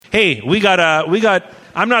Hey,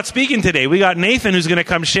 I'm not speaking today. We got Nathan who's going to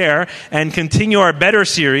come share and continue our Better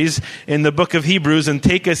series in the book of Hebrews and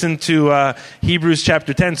take us into Hebrews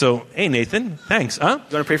chapter 10. So, hey, Nathan, thanks. Huh? You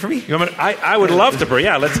want to pray for me? I would love to pray.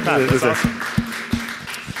 Yeah, let's clap. That's awesome.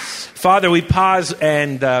 Father, we pause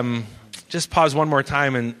and just pause one more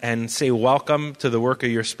time and say welcome to the work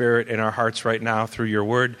of your Spirit in our hearts right now through your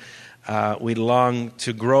word. We long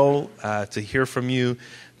to grow, to hear from you,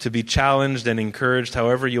 to be challenged and encouraged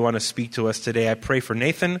however you want to speak to us today. I pray for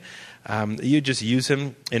Nathan. You just use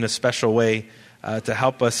him in a special way to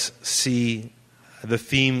help us see the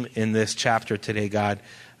theme in this chapter today, God.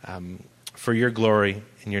 For your glory,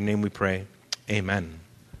 in your name we pray. Amen.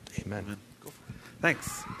 Amen.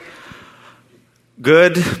 Thanks.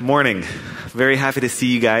 Good morning. Very happy to see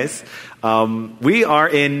you guys. We are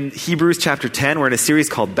in Hebrews chapter 10. We're in a series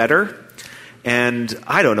called Better. And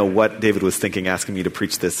I don't know what David was thinking asking me to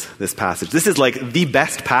preach this passage. This is like the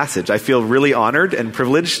best passage. I feel really honored and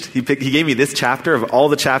privileged. He gave me this chapter of all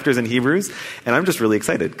the chapters in Hebrews, and I'm just really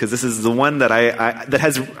excited because this is the one that that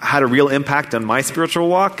has had a real impact on my spiritual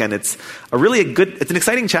walk, and it's an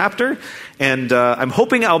exciting chapter, and I'm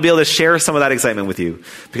hoping I'll be able to share some of that excitement with you,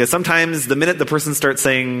 because sometimes the minute the person starts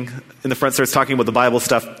talking about the Bible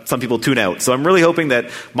stuff, some people tune out. So I'm really hoping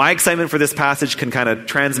that my excitement for this passage can kind of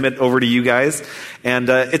transmit over to you guys. And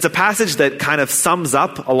it's a passage that kind of sums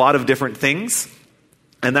up a lot of different things,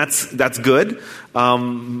 and that's good.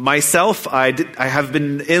 Myself, I have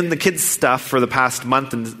been in the kids' stuff for the past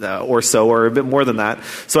month or so, or a bit more than that.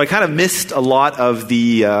 So I kind of missed a lot of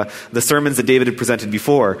the sermons that David had presented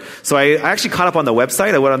before. So I actually caught up on the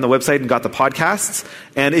website. I went on the website and got the podcasts.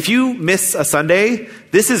 And if you miss a Sunday,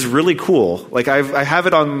 this is really cool. Like I have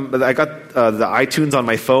it on. I got the iTunes on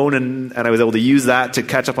my phone, and I was able to use that to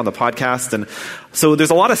catch up on the podcast. And so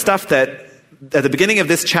there's a lot of stuff that at the beginning of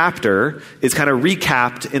this chapter is kind of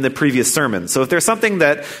recapped in the previous sermon. So if there's something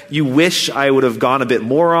that you wish I would have gone a bit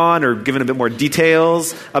more on or given a bit more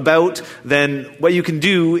details about, then what you can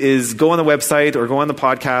do is go on the website or go on the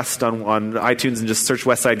podcast on iTunes and just search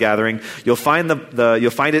Westside Gathering. You'll find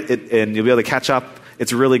you'll find it and you'll be able to catch up.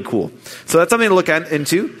 It's really cool. So that's something to look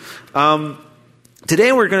into.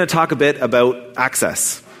 Today we're going to talk a bit about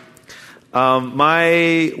access.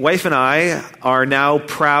 My wife and I are now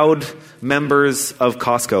proud members of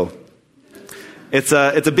Costco. It's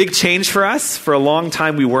a big change for us. For a long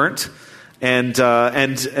time we weren't, and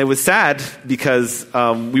it was sad because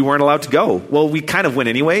we weren't allowed to go. Well, we kind of went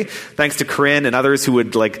anyway, thanks to Corinne and others who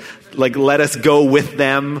would like let us go with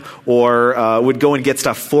them, or would go and get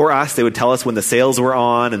stuff for us. They would tell us when the sales were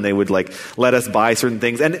on, and they would let us buy certain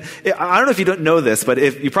things. And I don't know if you don't know this, but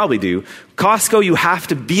if you probably do, Costco, you have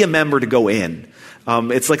to be a member to go in.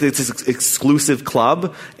 It's this exclusive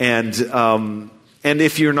club, and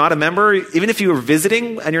if you're not a member, even if you're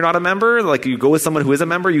visiting and you're not a member, like you go with someone who is a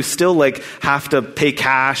member, you still have to pay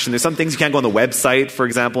cash. And there's some things you can't go on the website, for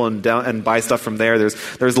example, and buy stuff from there.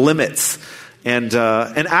 There's limits, and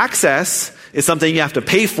access is something you have to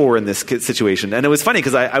pay for in this situation. And it was funny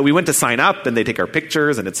because we went to sign up, and they take our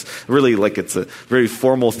pictures, and it's really it's a very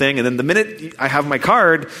formal thing. And then the minute I have my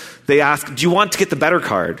card, they ask, "Do you want to get the better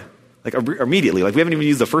card?" Immediately. We haven't even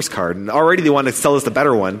used the first card, and already they want to sell us the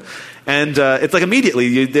better one. And it's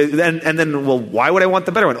immediately. And then, well, why would I want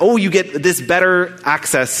the better one? Oh, you get this better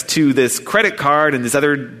access to this credit card and these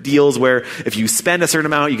other deals where if you spend a certain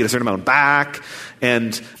amount, you get a certain amount back.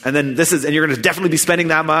 And then and you're going to definitely be spending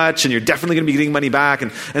that much, and you're definitely going to be getting money back.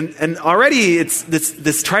 And already it's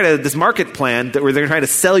this market plan where they're trying to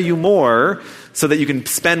sell you more so that you can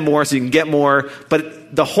spend more, so you can get more.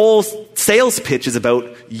 But the whole sales pitch is about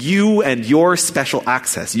you and your special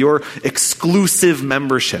access, your exclusive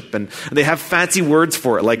membership. And they have fancy words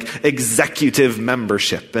for it, like executive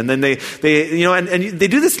membership. And then they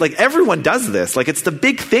do this, everyone does this. It's the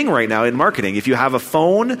big thing right now in marketing. If you have a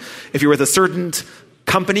phone, if you're with a certain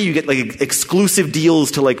company, you get exclusive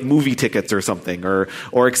deals to movie tickets or something,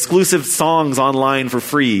 or exclusive songs online for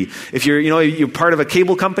free. If you're part of a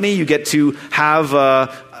cable company, you get to have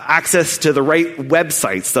access to the right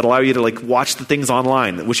websites that allow you to watch the things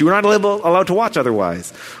online, which you were not allowed to watch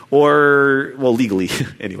otherwise, or legally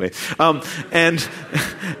anyway.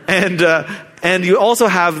 And you also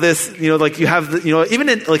have this, even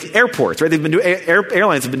in airports, right? They've been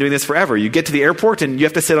airlines have been doing this forever. You get to the airport and you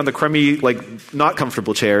have to sit on the crummy, not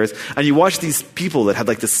comfortable chairs, and you watch these people that have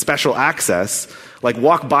this special access,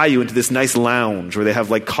 walk by you into this nice lounge where they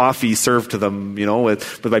have coffee served to them,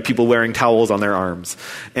 by people wearing towels on their arms.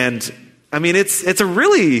 And I mean, it's a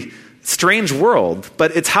really strange world,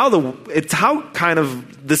 but it's how the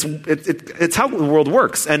world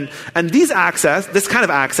works. And this kind of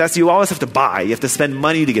access, you always have to buy. You have to spend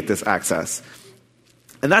money to get this access.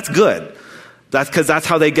 And that's good. That's because that's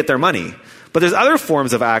how they get their money. But there's other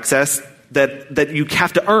forms of access that you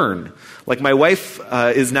have to earn. Like my wife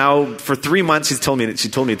is now, for 3 months, she told me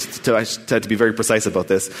to be very precise about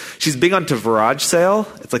this. She's big onto garage sale.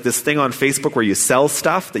 It's like this thing on Facebook where you sell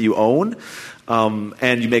stuff that you own,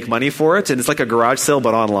 and you make money for it. And it's like a garage sale,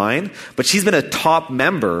 but online. But she's been a top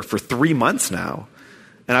member for 3 months now.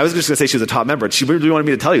 And I was just going to say she was a top member. She really wanted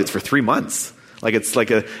me to tell you it's for 3 months. Like you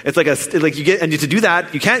get, and to do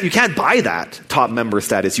that, you can't buy that top member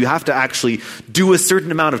status. You have to actually do a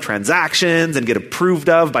certain amount of transactions and get approved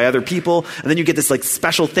of by other people, and then you get this like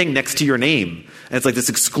special thing next to your name, and it's like this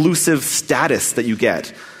exclusive status that you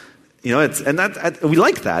get. You know, we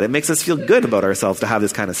like that. It makes us feel good about ourselves to have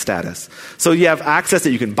this kind of status. So you have access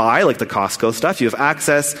that you can buy, like the Costco stuff. You have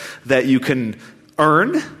access that you can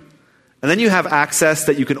earn, and then you have access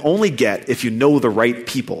that you can only get if you know the right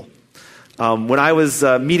people. When I was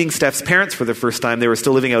meeting Steph's parents for the first time, they were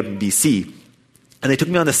still living out in BC, and they took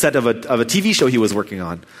me on the set of a TV show he was working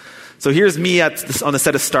on. So here's me on the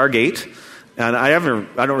set of Stargate, and I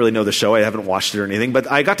don't really know the show. I haven't watched it or anything,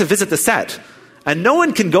 but I got to visit the set. And no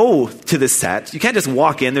one can go to this set. You can't just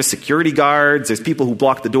walk in. There's security guards. There's people who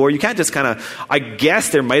block the door. You can't just I guess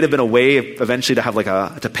there might have been a way eventually to have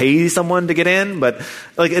to pay someone to get in, but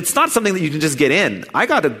it's not something that you can just get in. I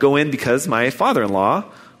got to go in because my father-in-law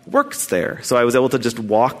works there. So I was able to just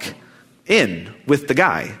walk in with the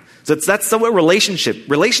guy. So that's what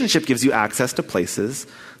relationship gives you access to places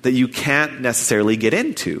that you can't necessarily get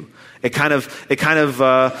into. The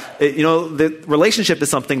relationship is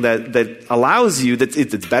something that allows you, that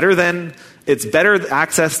it's better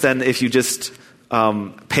access than if you just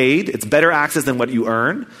paid. It's better access than what you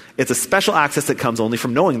earn. It's a special access that comes only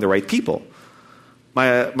from knowing the right people.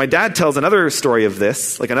 My dad tells another story of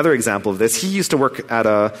this, like another example of this. He used to work at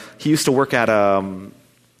a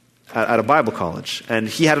Bible college, and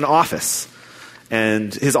he had an office.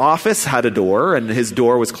 And his office had a door, and his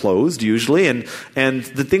door was closed usually. And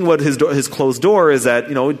the thing about his closed door is that,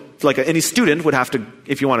 like any student would have to,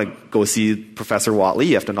 if you want to go see Professor Watley,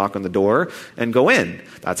 you have to knock on the door and go in.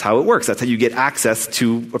 That's how it works. That's how you get access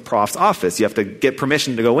to a prof's office. You have to get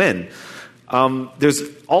permission to go in. There's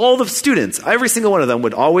all the students, every single one of them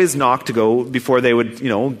would always knock to go before they would,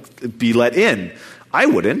 be let in. I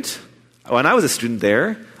wouldn't. When I was a student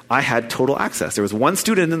there, I had total access. There was one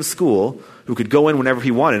student in the school who could go in whenever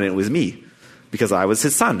he wanted, and it was me, because I was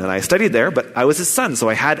his son. And I studied there, but I was his son, so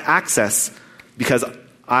I had access because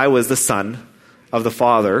I was the son of the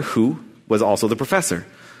father who was also the professor.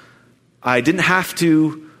 I didn't have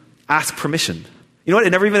to ask permission. You know what?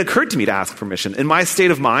 It never even occurred to me to ask permission. In my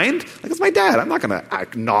state of mind, it's my dad. I'm not going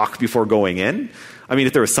to knock before going in. I mean,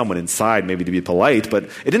 if there was someone inside, maybe to be polite, but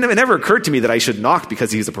it never occurred to me that I should knock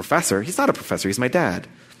because he's a professor. He's not a professor. He's my dad.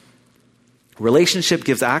 Relationship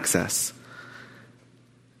gives access.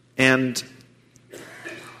 And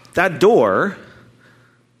that door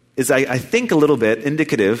is, I think, a little bit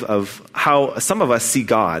indicative of how some of us see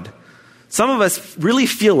God. Some of us really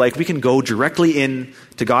feel like we can go directly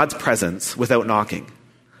into God's presence without knocking.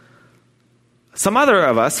 Some other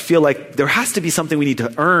of us feel like there has to be something we need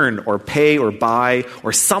to earn or pay or buy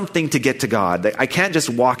or something to get to God. I can't just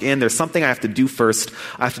walk in. There's something I have to do first.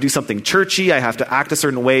 I have to do something churchy. I have to act a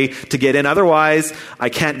certain way to get in. Otherwise, I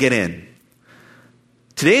can't get in.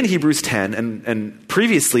 Today in Hebrews 10 and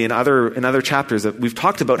previously in other chapters, we've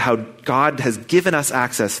talked about how God has given us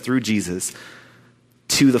access through Jesus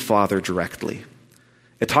to the Father directly.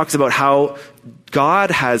 It talks about how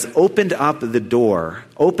God has opened up the door,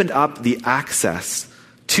 opened up the access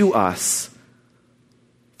to us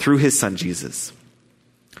through his son Jesus.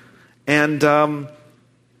 And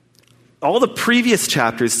all the previous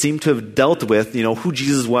chapters seem to have dealt with, who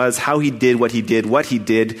Jesus was, how he did, what he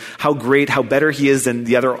did, how great, how better he is than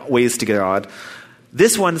the other ways to God.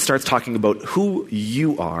 This one starts talking about who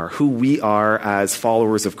you are, who we are as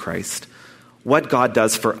followers of Christ, what God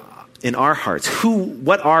does in our hearts,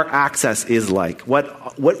 what our access is like,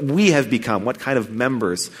 what we have become, what kind of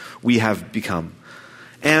members we have become.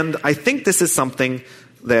 And I think this is something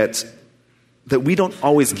that we don't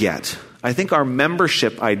always get. I think our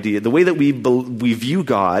membership idea, the way that we view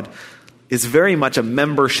God, is very much a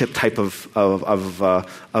membership type of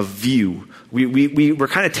view. We're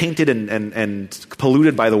kind of tainted and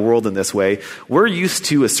polluted by the world in this way. We're used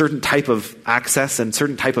to a certain type of access and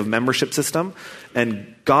certain type of membership system,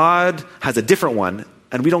 and God has a different one,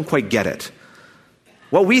 and we don't quite get it.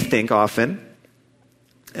 What we think often,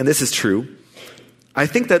 and this is true, I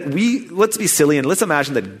think that let's be silly and let's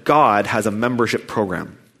imagine that God has a membership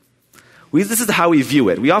program. This is how we view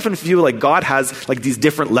it. We often view like God has like these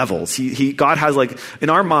different levels. God has like, in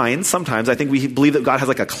our minds, sometimes I think we believe that God has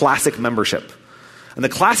like a classic membership. And the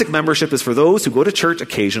classic membership is for those who go to church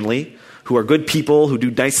occasionally, who are good people, who do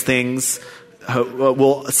nice things.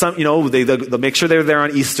 They'll make sure they're there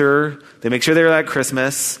on Easter. They make sure they're there at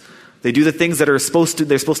Christmas. They do the things that they're supposed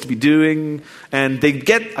to be doing, and they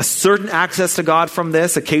get a certain access to God from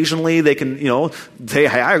this. Occasionally, they can, say,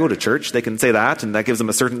 "Hey, I go to church." They can say that, and that gives them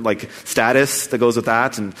a certain like status that goes with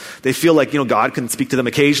that, and they feel like God can speak to them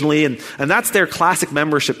occasionally, and that's their classic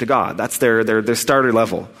membership to God. That's their starter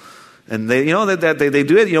level. And they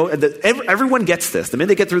do it. Everyone gets this. The minute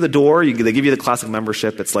they get through the door, they give you the classic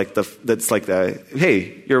membership. It's like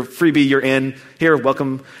hey, you're freebie, you're in. Here,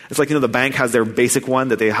 welcome. It's like the bank has their basic one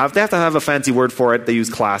that they have. They have to have a fancy word for it. They use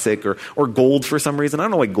classic or gold for some reason. I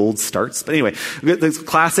don't know why gold starts, but anyway, there's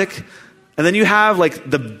classic. And then you have like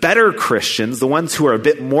the better Christians, the ones who are a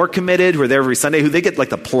bit more committed, who are there every Sunday, who they get like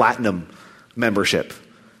the platinum membership.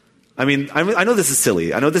 I mean, I know this is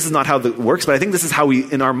silly. I know this is not how it works, but I think this is how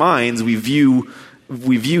in our minds, we view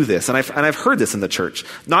this. And I've heard this in the church.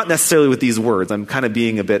 Not necessarily with these words. I'm kind of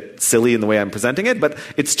being a bit silly in the way I'm presenting it, but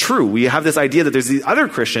it's true. We have this idea that there's these other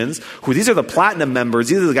Christians these are the platinum members.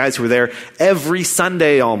 These are the guys who are there every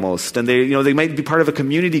Sunday almost. And they might be part of a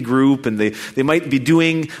community group, and they might be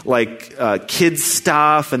doing like kids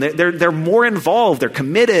stuff, and they're more involved. They're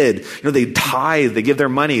committed. They tithe, they give their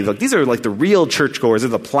money. Like, these are like the real churchgoers. They're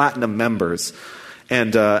the platinum members.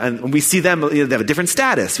 And we see them, they have a different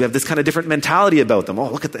status. We have this kind of different mentality about them. Oh,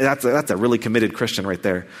 look at that. That's a really committed Christian right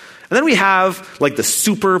there. And then we have like the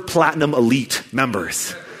super platinum elite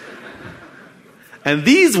members. And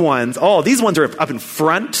these ones are up in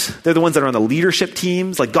front. They're the ones that are on the leadership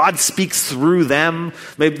teams. Like, God speaks through them.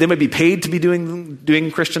 They might be paid to be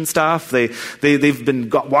doing Christian stuff. They've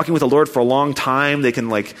been walking with the Lord for a long time. They can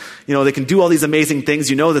they can do all these amazing things.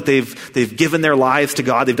 that they've given their lives to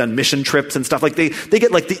God. They've done mission trips and stuff. Like, they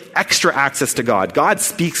get like the extra access to God. God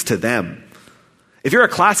speaks to them. If you're a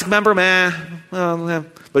classic member,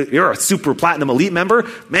 but you're a super platinum elite member,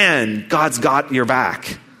 man, God's got your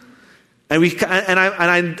back. And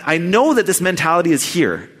I know that this mentality is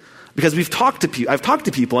here because I've talked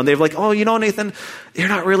to people and they're like, "Oh, Nathan, you're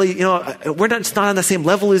not really, we're not on the same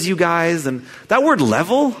level as you guys." And that word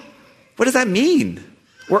 "level," what does that mean?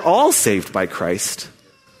 We're all saved by Christ.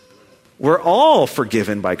 We're all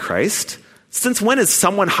forgiven by Christ. Since when is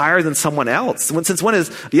someone higher than someone else?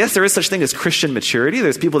 Yes, there is such thing as Christian maturity.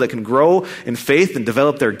 There's people that can grow in faith and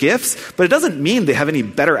develop their gifts, but it doesn't mean they have any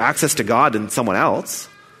better access to God than someone else.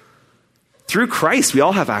 Through Christ, we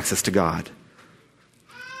all have access to God.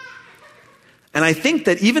 And I think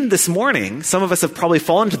that even this morning, some of us have probably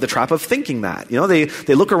fallen into the trap of thinking that.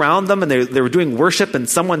 They look around them and they were doing worship and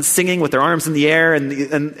someone's singing with their arms in the air and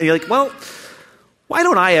you're like, well, why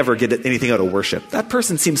don't I ever get anything out of worship? That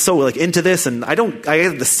person seems so like into this, and I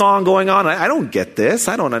have the song going on. I don't get this.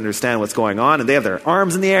 I don't understand what's going on. And they have their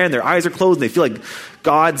arms in the air and their eyes are closed and they feel like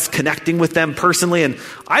God's connecting with them personally. And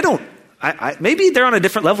maybe they're on a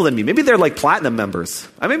different level than me. Maybe they're like platinum members.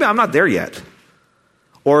 Maybe I'm not there yet.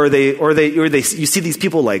 Or you see these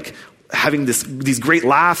people like having these great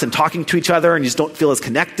laughs and talking to each other, and you just don't feel as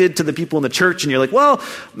connected to the people in the church. And you're like, well,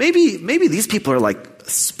 maybe these people are like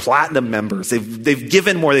platinum members. They've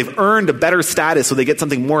given more. They've earned a better status, so they get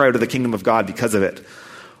something more out of the kingdom of God because of it.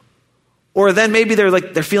 Or then maybe they're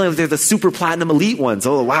feeling like they're the super platinum elite ones.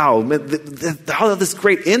 Oh, wow. This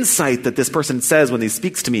great insight that this person says when he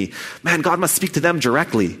speaks to me. Man, God must speak to them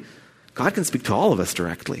directly. God can speak to all of us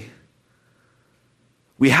directly.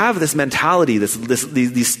 We have this mentality,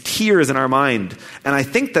 these tiers in our mind. And I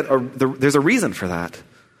think that there's a reason for that.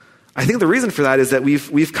 I think the reason for that is that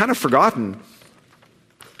we've kind of forgotten,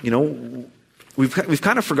 we've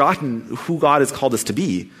kind of forgotten who God has called us to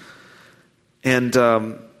be. And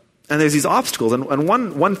there's these obstacles. And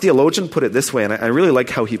one theologian put it this way, and I really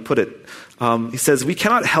like how he put it. He says, "We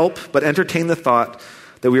cannot help but entertain the thought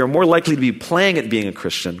that we are more likely to be playing at being a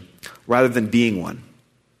Christian rather than being one."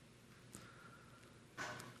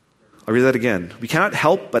 I'll read that again. "We cannot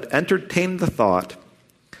help but entertain the thought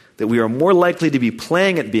that we are more likely to be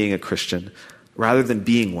playing at being a Christian rather than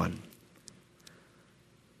being one."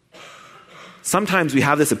 Sometimes we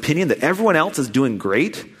have this opinion that everyone else is doing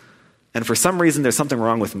great, and for some reason, there's something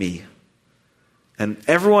wrong with me. And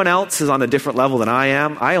everyone else is on a different level than I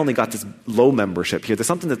am. I only got this low membership here. There's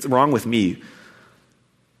something that's wrong with me.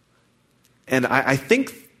 And I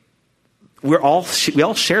think we all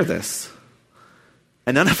share this.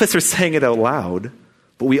 And none of us are saying it out loud,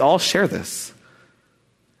 but we all share this.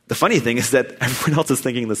 the funny thing is that everyone else is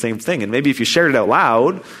thinking the same thing. And maybe if you shared it out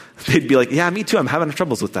loud, they'd be like, yeah, me too, I'm having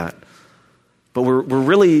troubles with that. But we're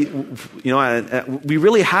really, we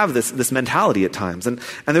really have this mentality at times. And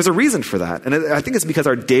there's a reason for that. And I think it's because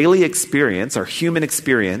our daily experience, our human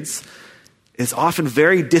experience, is often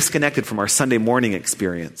very disconnected from our Sunday morning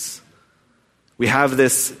experience. We have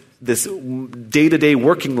this day-to-day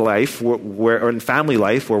working life or in family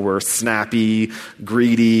life where we're snappy,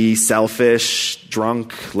 greedy, selfish,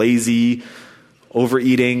 drunk, lazy,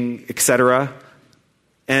 overeating, etc.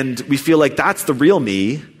 And we feel like that's the real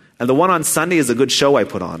me, and the one on Sunday is a good show I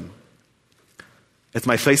put on. It's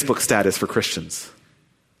my Facebook status for Christians.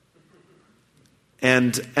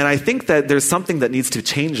 And I think that there's something that needs to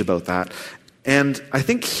change about that. And I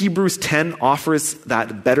think Hebrews 10 offers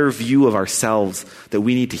that better view of ourselves that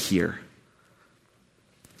we need to hear.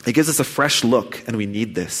 It gives us a fresh look, and we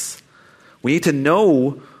need this. We need to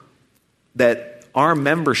know that our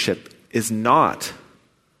membership is not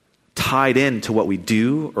tied into what we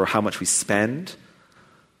do or how much we spend.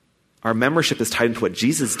 Our membership is tied into what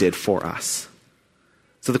Jesus did for us.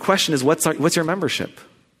 So the question is, what's your membership?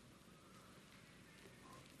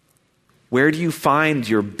 Where do you find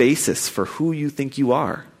your basis for who you think you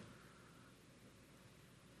are?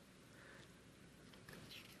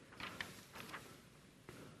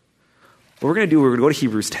 What we're going to do, we're going to go to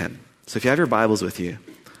Hebrews 10. So if you have your Bibles with you,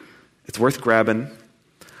 it's worth grabbing.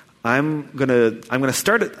 I'm going to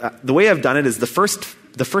start it. The way I've done it is the first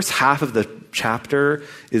half of the chapter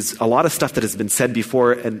is a lot of stuff that has been said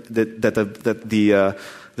before, and that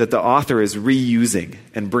the author is reusing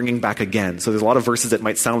and bringing back again. So there's a lot of verses that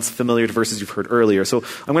might sound familiar to verses you've heard earlier. So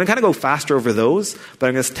I'm going to kind of go faster over those, but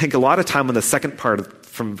I'm going to take a lot of time on the second part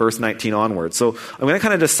from verse 19 onward. So I'm going to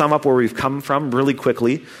kind of just sum up where we've come from really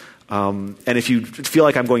quickly. And if you feel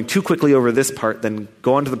like I'm going too quickly over this part, then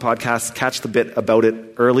go onto the podcast, catch the bit about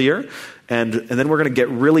it earlier, and then we're going to get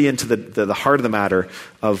really into the heart of the matter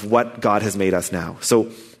of what God has made us now. So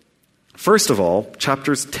first of all,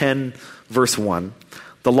 chapters 10, verse 1,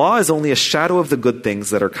 the law is only a shadow of the good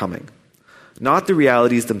things that are coming, not the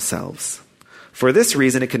realities themselves. For this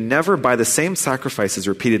reason, it can never, by the same sacrifices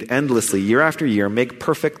repeated endlessly year after year, make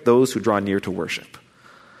perfect those who draw near to worship.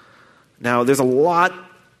 Now, there's a lot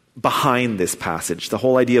behind this passage. The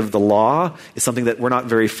whole idea of the law is something that we're not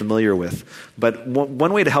very familiar with. But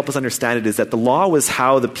one way to help us understand it is that the law was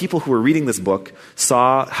how the people who were reading this book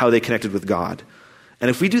saw how they connected with God. And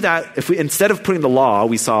if we do that, if we instead of putting the law,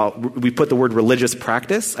 we put the word religious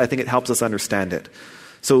practice, I think it helps us understand it.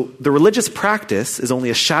 So the religious practice is only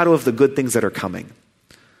a shadow of the good things that are coming.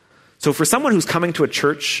 So for someone who's coming to a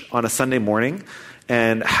church on a Sunday morning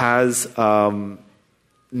and has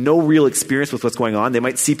no real experience with what's going on. They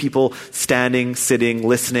might see people standing, sitting,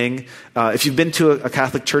 listening. If you've been to a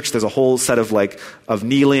Catholic church, there's a whole set of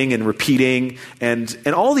kneeling and repeating, and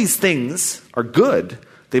all these things are good.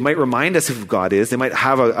 They might remind us of who God is. They might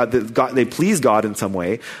have they please God in some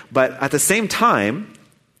way, but at the same time,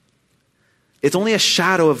 it's only a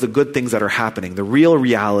shadow of the good things that are happening, the real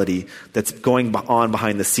reality that's going on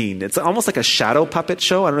behind the scene. It's almost like a shadow puppet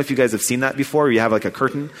show. I don't know if you guys have seen that before. You have like a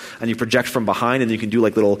curtain and you project from behind and you can do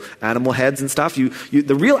like little animal heads and stuff.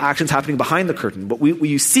 The real action's happening behind the curtain. But what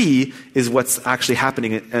you see is what's actually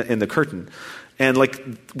happening in the curtain. And like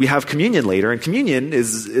we have communion later, and communion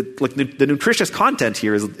is like the nutritious content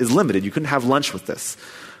here is limited. You couldn't have lunch with this.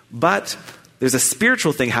 But there's a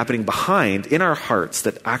spiritual thing happening behind in our hearts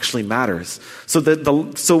that actually matters. So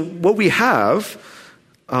what we're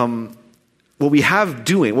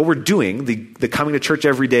doing, the coming to church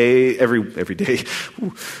every day, every day,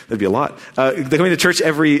 that'd be a lot. The coming to church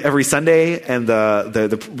every Sunday and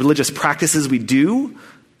the religious practices we do,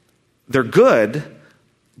 they're good,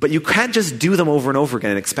 but you can't just do them over and over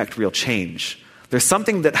again and expect real change. There's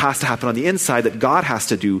something that has to happen on the inside that God has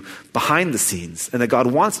to do behind the scenes and that God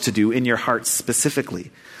wants to do in your heart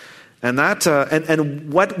specifically. And that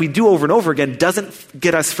and what we do over and over again doesn't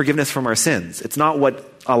get us forgiveness from our sins. It's not what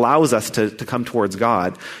allows us to come towards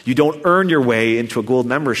God. You don't earn your way into a gold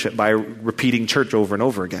membership by repeating church over and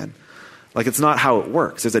over again. Like, it's not how it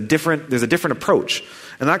works. There's a different approach.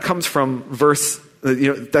 And that comes from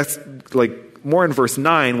that's like more in verse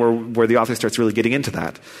 9 where the author starts really getting into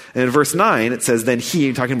that. And in verse 9, it says, then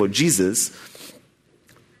he, talking about Jesus,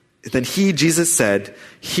 Jesus said,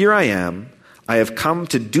 here I am, I have come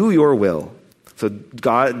to do your will. So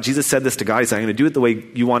Jesus said this to God. He said, I'm going to do it the way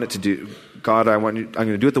you want it to do. God, I'm going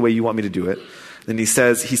to do it the way you want me to do it. Then he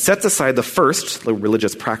says, he sets aside the first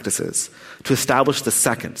religious practices to establish the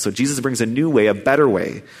second. So Jesus brings a new way, a better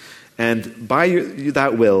way. And by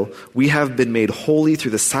that will, we have been made holy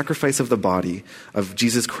through the sacrifice of the body of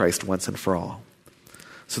Jesus Christ once and for all.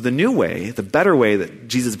 So the new way, the better way that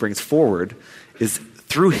Jesus brings forward is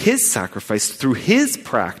through his sacrifice, through his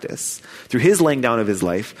practice, through his laying down of his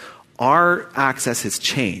life, our access has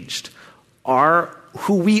changed.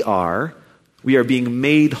 Who we are being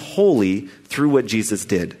made holy through what Jesus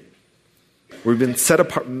did. We've been set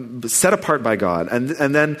apart by God.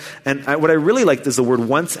 And what I really like is the word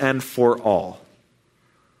once and for all.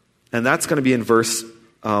 And that's going to be in verse,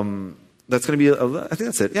 I think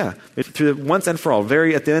that's it, yeah. Through once and for all,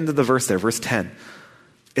 very at the end of the verse there, verse 10.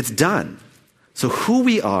 It's done. So who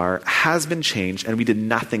we are has been changed, and we did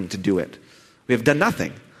nothing to do it. We have done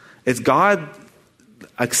nothing. It's God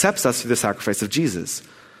accepts us through the sacrifice of Jesus.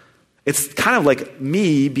 It's kind of like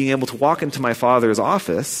me being able to walk into my Father's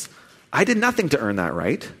office. I did nothing to earn that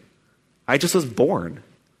right. I just was born.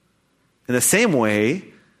 In the same way,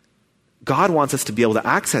 God wants us to be able to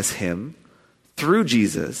access him through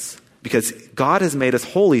Jesus, because God has made us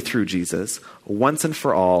holy through Jesus once and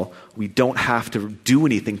for all. We don't have to do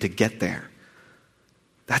anything to get there.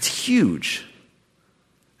 That's huge.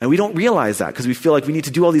 And we don't realize that because we feel like we need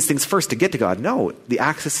to do all these things first to get to God. No, the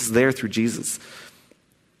access is there through Jesus.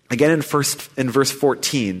 Again in verse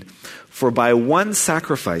 14, for by one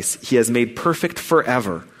sacrifice he has made perfect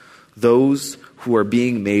forever those who are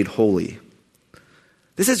being made holy.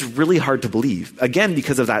 This is really hard to believe. Again,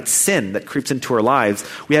 because of that sin that creeps into our lives,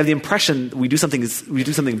 we have the impression we do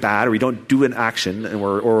something bad, or we don't do an action, and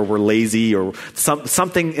we're lazy, or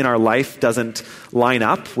something in our life doesn't line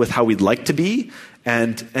up with how we'd like to be,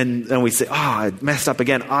 and we say, I messed up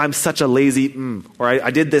again. I'm such a lazy, or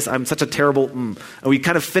I did this. I'm such a terrible, and we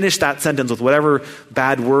kind of finish that sentence with whatever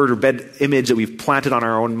bad word or bad image that we've planted on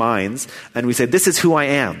our own minds, and we say, this is who I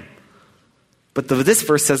am. But this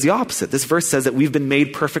verse says the opposite. This verse says that we've been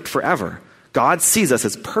made perfect forever. God sees us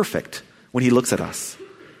as perfect when he looks at us.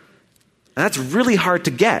 And that's really hard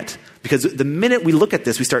to get, because the minute we look at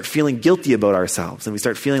this, we start feeling guilty about ourselves, and we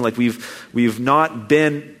start feeling like we've not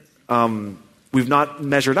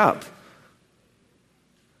measured up.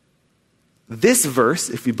 This verse,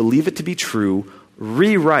 if we believe it to be true,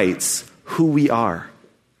 rewrites who we are.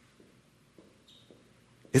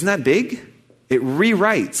 Isn't that big? It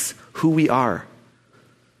rewrites who we are.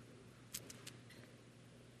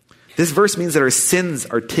 This verse means that our sins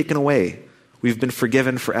are taken away. We've been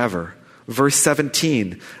forgiven forever. Verse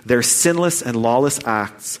 17, their sinless and lawless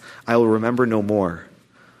acts I will remember no more.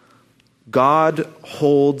 God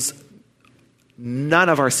holds none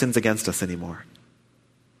of our sins against us anymore.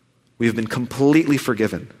 We've been completely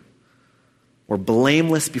forgiven. We're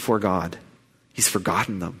blameless before God. He's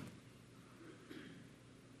forgotten them.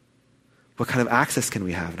 What kind of access can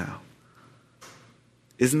we have now?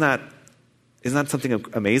 Isn't that something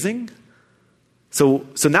amazing? So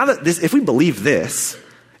now that if we believe this,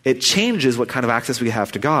 it changes what kind of access we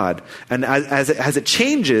have to God. And as it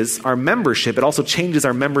changes our membership, it also changes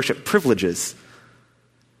our membership privileges.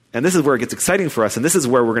 And this is where it gets exciting for us, and this is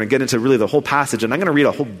where we're going to get into really the whole passage. And I'm going to read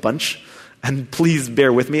a whole bunch, and please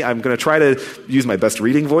bear with me. I'm going to try to use my best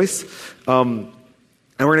reading voice.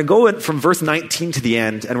 And we're going to go from verse 19 to the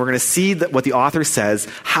end, and we're going to see that what the author says,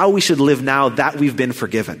 how we should live now that we've been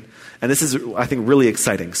forgiven. And this is, I think, really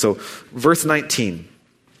exciting. So, verse 19.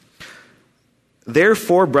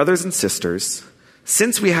 Therefore, brothers and sisters,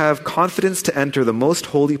 since we have confidence to enter the most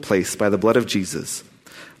holy place by the blood of Jesus,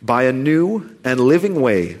 by a new and living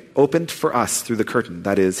way opened for us through the curtain,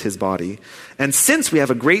 that is, his body, and since we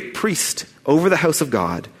have a great priest over the house of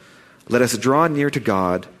God, let us draw near to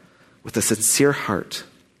God with a sincere heart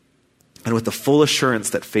and with the full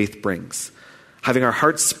assurance that faith brings, having our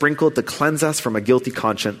hearts sprinkled to cleanse us from a guilty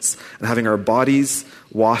conscience, and having our bodies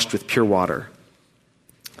washed with pure water.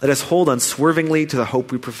 Let us hold unswervingly to the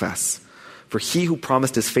hope we profess, for he who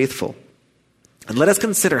promised is faithful. And let us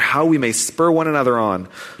consider how we may spur one another on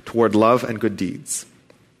toward love and good deeds,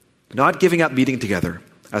 not giving up meeting together,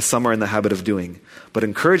 as some are in the habit of doing, but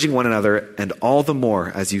encouraging one another, and all the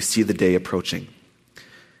more as you see the day approaching.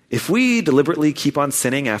 If we deliberately keep on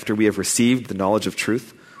sinning after we have received the knowledge of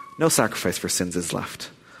truth, no sacrifice for sins is left,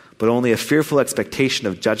 but only a fearful expectation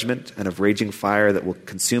of judgment and of raging fire that will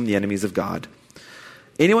consume the enemies of God.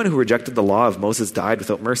 Anyone who rejected the law of Moses died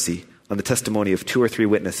without mercy on the testimony of 2 or 3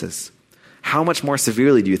 witnesses. How much more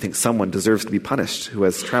severely do you think someone deserves to be punished who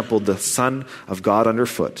has trampled the Son of God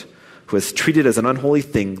underfoot, who has treated as an unholy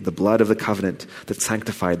thing the blood of the covenant that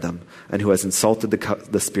sanctified them, and who has insulted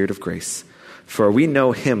the Spirit of grace? For we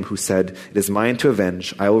know him who said, "It is mine to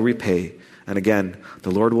avenge, I will repay." And again,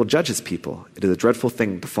 the Lord will judge his people. It is a dreadful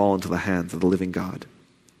thing to fall into the hands of the living God.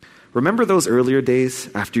 Remember those earlier days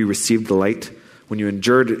after you received the light, when you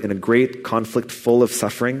endured in a great conflict full of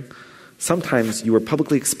suffering? Sometimes you were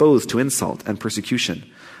publicly exposed to insult and persecution.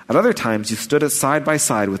 At other times you stood side by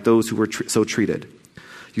side with those who were so treated.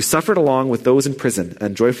 You suffered along with those in prison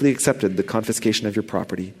and joyfully accepted the confiscation of your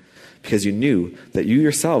property, because you knew that you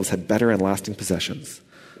yourselves had better and lasting possessions.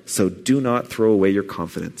 So do not throw away your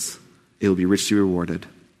confidence. It will be richly rewarded.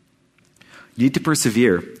 You need to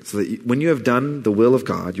persevere so that when you have done the will of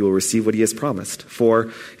God, you will receive what he has promised.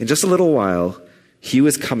 For in just a little while, he who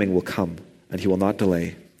is coming will come, and he will not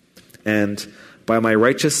delay. And by my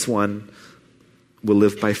righteous one will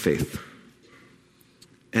live by faith.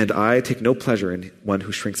 And I take no pleasure in one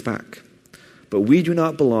who shrinks back. But we do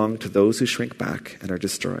not belong to those who shrink back and are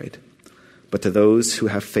destroyed, but to those who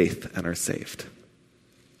have faith and are saved.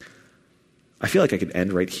 I feel like I could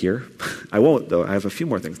end right here. I won't, though. I have a few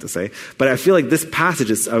more things to say. But I feel like this passage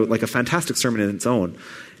is like a fantastic sermon in its own.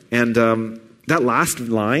 And that last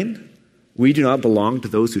line, we do not belong to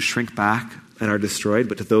those who shrink back and are destroyed,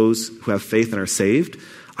 but to those who have faith and are saved,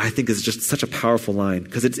 I think is just such a powerful line.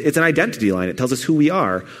 Because it's an identity line. It tells us who we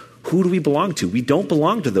are. Who do we belong to? We don't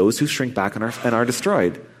belong to those who shrink back and are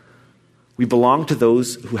destroyed. We belong to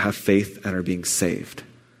those who have faith and are being saved.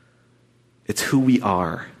 It's who we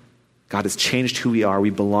are. God has changed who we are.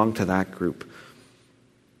 We belong to that group.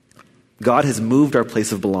 God has moved our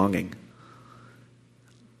place of belonging.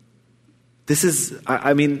 This is,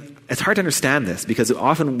 I mean, it's hard to understand this because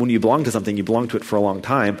often when you belong to something, you belong to it for a long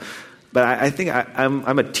time. But I think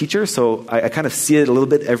I'm a teacher, so I kind of see it a little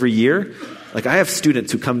bit every year. Like I have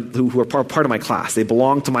students who are part of my class. They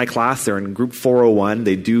belong to my class. They're in group 401.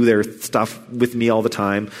 They do their stuff with me all the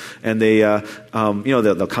time, and they,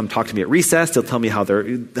 they'll come talk to me at recess. They'll tell me how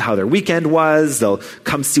their weekend was. They'll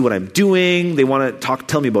come see what I'm doing. They want to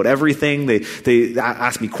tell me about everything. They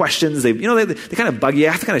ask me questions. They kind of bug you.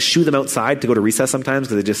 I have to kind of shoo them outside to go to recess sometimes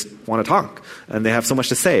because they just want to talk and they have so much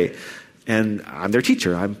to say. And I'm their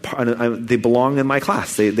teacher. They belong in my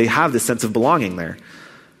class. They have this sense of belonging there.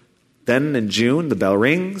 Then in June, the bell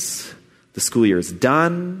rings, the school year is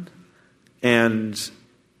done, and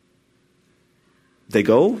they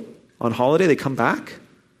go on holiday, they come back,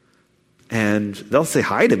 and they'll say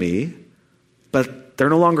hi to me, but they're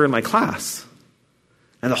no longer in my class.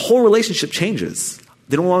 And the whole relationship changes.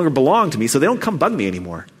 They no longer belong to me, so they don't come bug me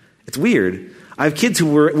anymore. It's weird. I have kids who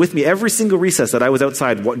were with me every single recess that I was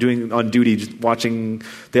outside doing on duty, watching.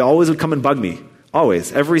 They always would come and bug me.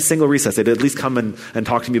 Always. Every single recess, they'd at least come and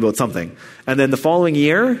talk to me about something. And then the following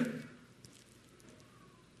year,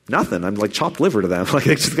 nothing. I'm like chopped liver to them. Like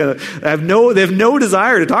they have no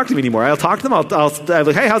desire to talk to me anymore. I'll talk to them. I'll be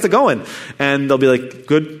like, hey, how's it going? And they'll be like,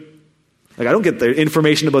 good. Like I don't get the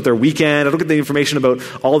information about their weekend. I don't get the information about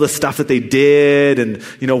all the stuff that they did and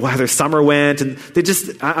how their summer went. And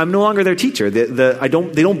I'm no longer their teacher. They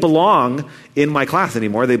don't belong in my class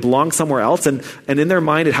anymore. They belong somewhere else. And in their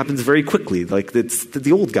mind, it happens very quickly. Like it's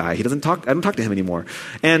the old guy. He doesn't talk. I don't talk to him anymore.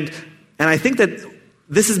 And I think that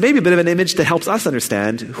this is maybe a bit of an image that helps us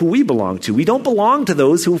understand who we belong to. We don't belong to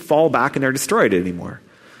those who fall back and are destroyed anymore.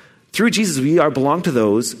 Through Jesus, we belong to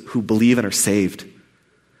those who believe and are saved.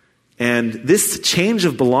 And this change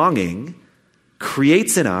of belonging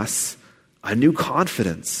creates in us a new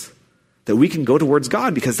confidence that we can go towards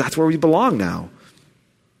God because that's where we belong now.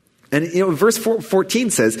 And verse 14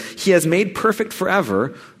 says, he has made perfect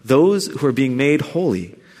forever those who are being made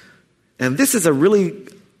holy. And this is a really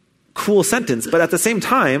cool sentence, but at the same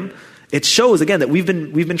time, it shows again that we've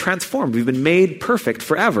been transformed. We've been made perfect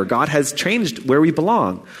forever. God has changed where we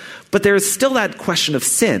belong. But there's still that question of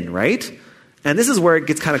sin, right? And this is where it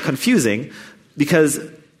gets kind of confusing because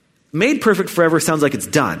made perfect forever sounds like it's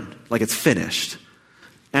done, like it's finished.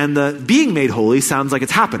 And the being made holy sounds like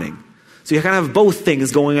it's happening. So you kind of have both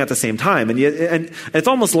things going at the same time. And it's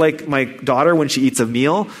almost like my daughter when she eats a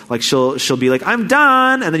meal, like she'll be like, I'm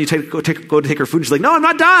done. And then you go to take her food and she's like, no, I'm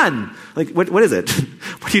not done. Like, what is it?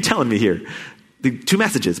 What are you telling me here? The two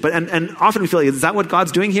messages. And often we feel like, is that what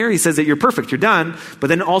God's doing here? He says that you're perfect, you're done, but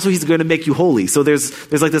then also he's going to make you holy. So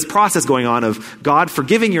there's like this process going on of God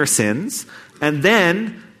forgiving your sins, and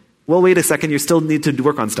then, well, wait a second, you still need to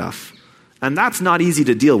work on stuff. And that's not easy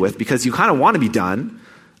to deal with because you kind of want to be done,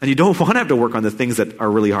 and you don't want to have to work on the things that are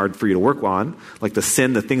really hard for you to work on, like the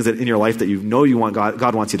sin, the things that in your life that you want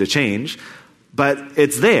God wants you to change, but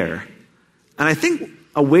it's there. And I think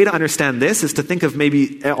a way to understand this is to think of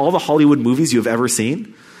maybe all the Hollywood movies you've ever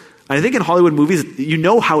seen. And I think in Hollywood movies, you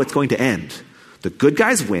know how it's going to end. The good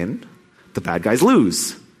guys win, the bad guys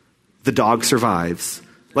lose. The dog survives.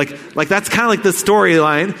 Like that's kind of like the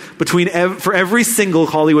storyline for every single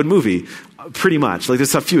Hollywood movie, pretty much. Like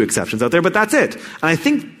there's a few exceptions out there, but that's it. And I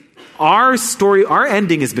think our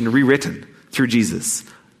ending has been rewritten through Jesus.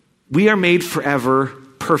 We are made forever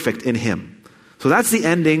perfect in him. So that's the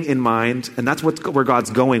ending in mind, and that's where God's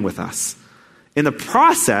going with us. In the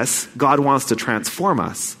process, God wants to transform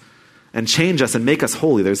us and change us and make us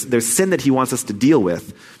holy. There's sin that he wants us to deal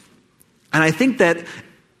with. And I think that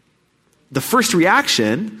the first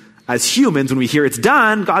reaction as humans when we hear it's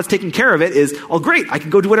done, God's taking care of it, is, oh great, I can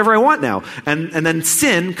go do whatever I want now. And then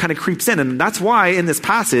sin kind of creeps in. And that's why in this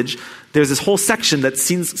passage, there's this whole section that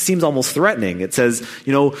seems almost threatening. It says,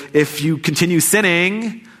 if you continue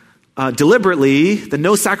sinning deliberately, then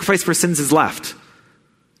no sacrifice for sins is left.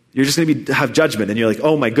 You're just going to have judgment, and you're like,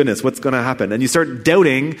 oh my goodness, what's going to happen? And you start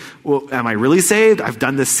doubting, well, am I really saved? I've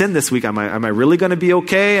done this sin this week. Am I really going to be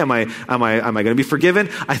okay? Am I going to be forgiven?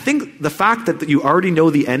 I think the fact that you already know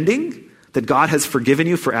the ending, that God has forgiven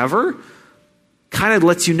you forever, kind of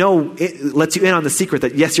lets you in on the secret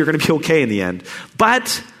that yes, you're going to be okay in the end.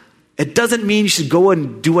 But it doesn't mean you should go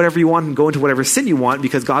and do whatever you want and go into whatever sin you want,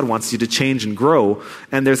 because God wants you to change and grow.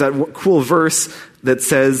 And there's that cool verse that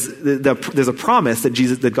says there's a promise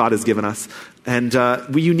that God has given us. And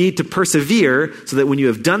you need to persevere so that when you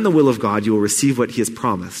have done the will of God, you will receive what he has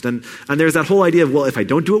promised. And there's that whole idea of, well, if I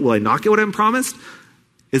don't do it, will I not get what I'm promised?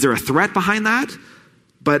 Is there a threat behind that?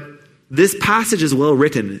 But this passage is well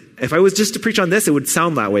written. If I was just to preach on this, it would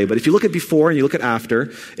sound that way. But if you look at before and you look at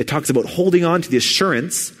after, it talks about holding on to the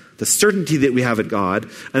assurance, the certainty that we have at God.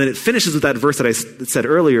 And then it finishes with that verse that I said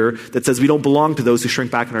earlier that says we don't belong to those who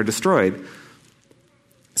shrink back and are destroyed.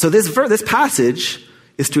 So this passage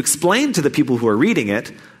is to explain to the people who are reading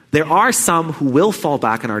it, there are some who will fall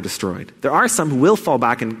back and are destroyed. There are some who will fall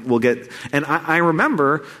back and will get... And I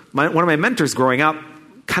remember one of my mentors growing up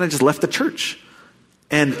kind of just left the church.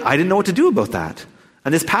 And I didn't know what to do about that.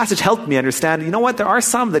 And this passage helped me understand, you know what, there are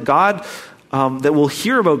some that God... that will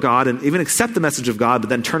hear about God and even accept the message of God, but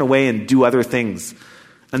then turn away and do other things.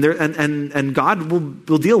 And God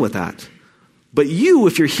will deal with that. But you,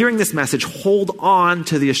 if you're hearing this message, hold on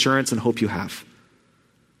to the assurance and hope you have.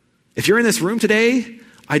 If you're in this room today,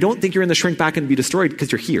 I don't think you're in the shrink back and be destroyed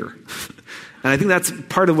because you're here. And I think that's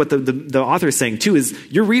part of what the author is saying too, is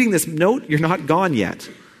you're reading this note, you're not gone yet.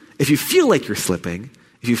 If you feel like you're slipping,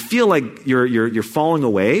 if you feel like you're falling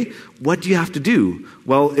away, what do you have to do?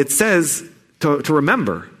 Well, it says to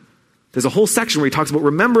remember. There's a whole section where he talks about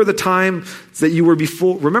remember the time that you were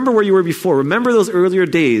before, remember where you were before, remember those earlier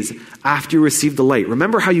days after you received the light.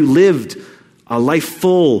 Remember how you lived a life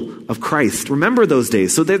full of Christ. Remember those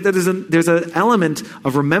days. So there's an element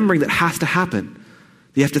of remembering that has to happen.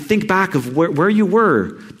 You have to think back of where you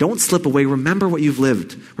were. Don't slip away. Remember what you've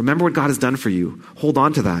lived. Remember what God has done for you. Hold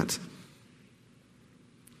on to that.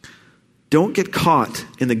 Don't get caught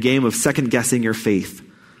in the game of second-guessing your faith.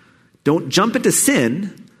 Don't jump into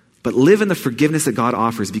sin, but live in the forgiveness that God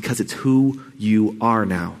offers because it's who you are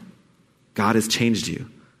now. God has changed you.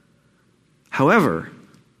 However,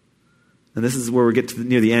 and this is where we get to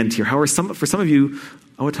near the end here. However, for some of you,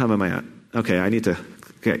 what time am I at?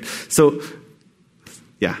 Okay, so,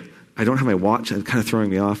 yeah, I don't have my watch. It's kind of throwing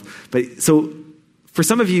me off. But so for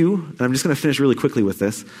some of you, and I'm just going to finish really quickly with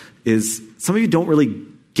this, is some of you don't really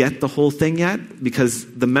get the whole thing yet because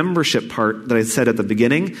the membership part that I said at the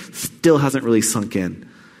beginning still hasn't really sunk in.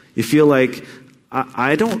 You feel like,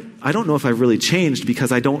 I don't know if I've really changed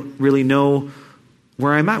because I don't really know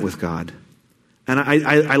where I'm at with God. And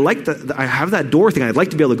I like that, I have that door thing. I'd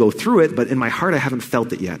like to be able to go through it, but in my heart I haven't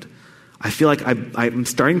felt it yet. I feel like I'm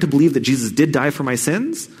starting to believe that Jesus did die for my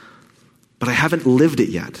sins, but I haven't lived it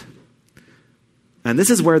yet. And this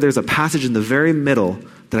is where there's a passage in the very middle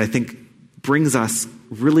that I think brings us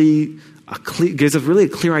gives us really a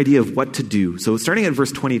clear idea of what to do. So starting at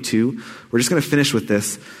verse 22, we're just going to finish with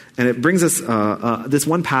this. And it brings us this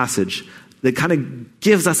one passage that kind of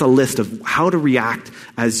gives us a list of how to react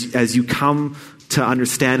as you come to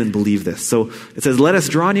understand and believe this. So it says, let us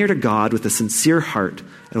draw near to God with a sincere heart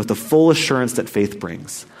and with the full assurance that faith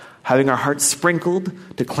brings, having our hearts sprinkled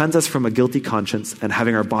to cleanse us from a guilty conscience and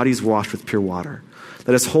having our bodies washed with pure water.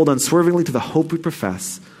 Let us hold unswervingly to the hope we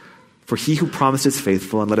profess, for he who promised is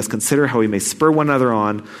faithful, and let us consider how we may spur one another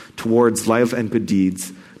on towards life and good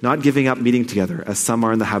deeds, not giving up meeting together, as some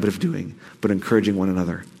are in the habit of doing, but encouraging one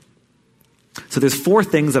another. So there's 4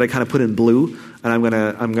 things that I kind of put in blue, and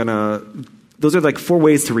I'm gonna those are like 4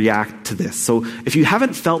 ways to react to this. So if you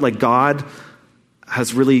haven't felt like God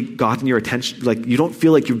has really gotten your attention, like you don't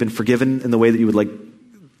feel like you've been forgiven in the way that you would like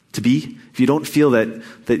to be, if you don't feel that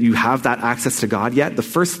you have that access to God yet, the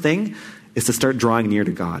first thing is to start drawing near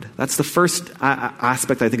to God. That's the first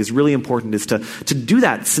aspect I think is really important, is to do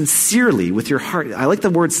that sincerely with your heart. I like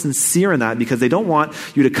the word sincere in that because they don't want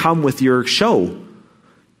you to come with your show.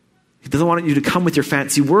 He doesn't want you to come with your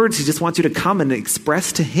fancy words. He just wants you to come and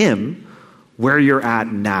express to him where you're at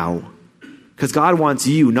now. Because God wants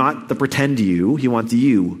you, not the pretend you. He wants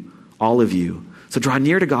you, all of you. So draw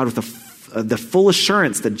near to God with the full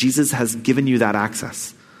assurance that Jesus has given you that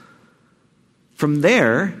access. From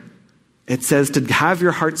there, it says to have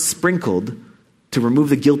your heart sprinkled to remove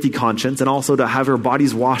the guilty conscience, and also to have your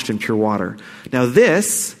bodies washed in pure water. Now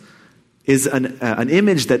this is an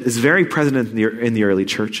image that is very present in the early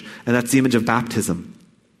church, and that's the image of baptism.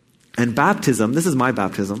 And baptism, this is my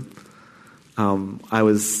baptism. I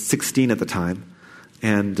was 16 at the time,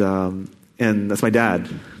 and that's my dad.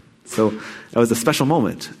 So it was a special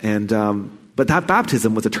moment. But that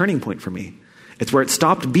baptism was a turning point for me. It's where it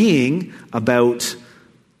stopped being about,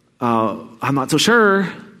 I'm not so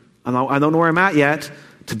sure, I don't know where I'm at yet,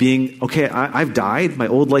 to being, okay, I've died, my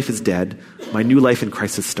old life is dead, my new life in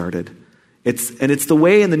Christ has started. It's the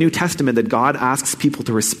way in the New Testament that God asks people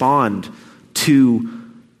to respond to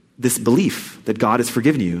this belief that God has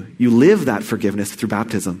forgiven you. You live that forgiveness through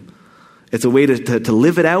baptism. It's a way to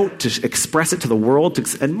live it out, to express it to the world,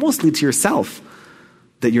 and mostly to yourself,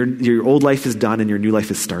 that your old life is done and your new life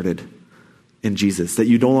has started in Jesus, that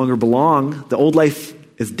you no longer belong. The old life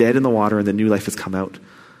is dead in the water and the new life has come out.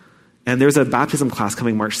 And there's a baptism class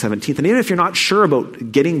coming March 17th. And even if you're not sure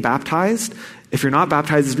about getting baptized, if you're not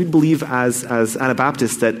baptized, we believe as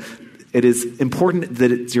Anabaptists that it is important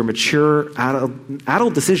that it's your mature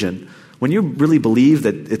adult decision. When you really believe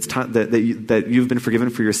that it's time that you've been forgiven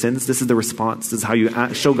for your sins, this is the response. This is how you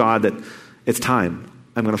show God that it's time.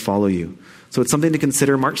 I'm going to follow you. So it's something to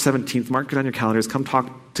consider. March 17th, mark it on your calendars. Come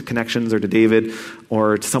talk to Connections or to David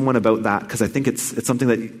or to someone about that, because I think it's something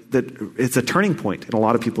that it's a turning point in a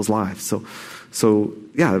lot of people's lives. So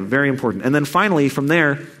yeah, very important. And then finally, from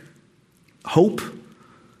there, hope.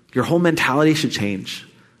 Your whole mentality should change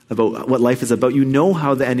about what life is about. You know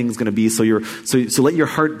how the ending is going to be, so let your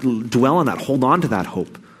heart dwell on that. Hold on to that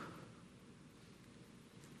hope.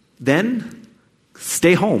 Then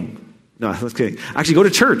stay home. No, that's kidding. Actually, go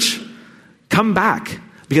to church. Come back.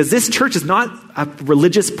 Because this church is not a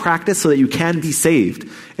religious practice so that you can be saved.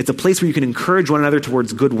 It's a place where you can encourage one another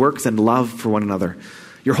towards good works and love for one another.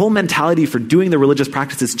 Your whole mentality for doing the religious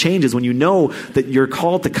practices changes when you know that you're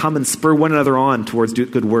called to come and spur one another on towards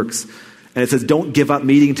good works. And it says, don't give up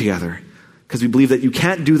meeting together, because we believe that you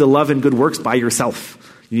can't do the love and good works by yourself.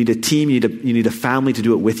 You need a team, you need a family to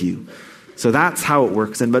do it with you. So that's how it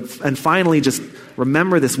works. And finally, just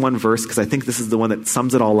remember this one verse, because I think this is the one that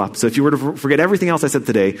sums it all up. So if you were to forget everything else I said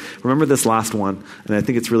today, remember this last one, and I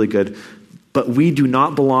think it's really good. But we do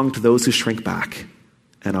not belong to those who shrink back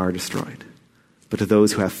and are destroyed, but to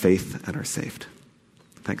those who have faith and are saved.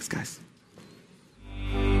 Thanks, guys.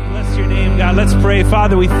 Bless your name, God. Let's pray.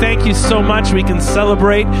 Father, we thank you so much. We can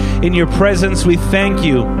celebrate in your presence. We thank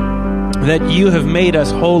you that you have made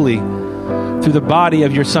us holy through the body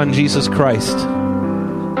of your Son, Jesus Christ,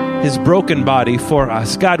 his broken body for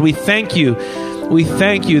us. God, we thank you. We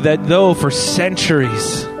thank you that though for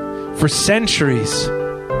centuries,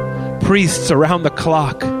 priests around the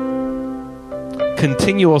clock,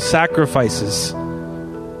 continual sacrifices,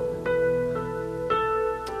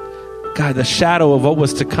 God, the shadow of what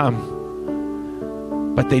was to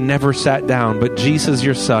come, but they never sat down. But Jesus,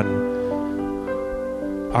 your Son,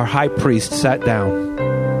 our high priest, sat down.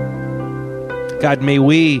 God, may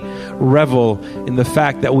we revel in the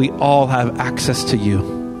fact that we all have access to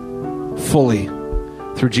you fully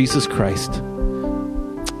through Jesus Christ.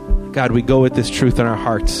 God, we go with this truth in our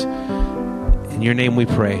hearts. In your name we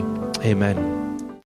pray. Amen.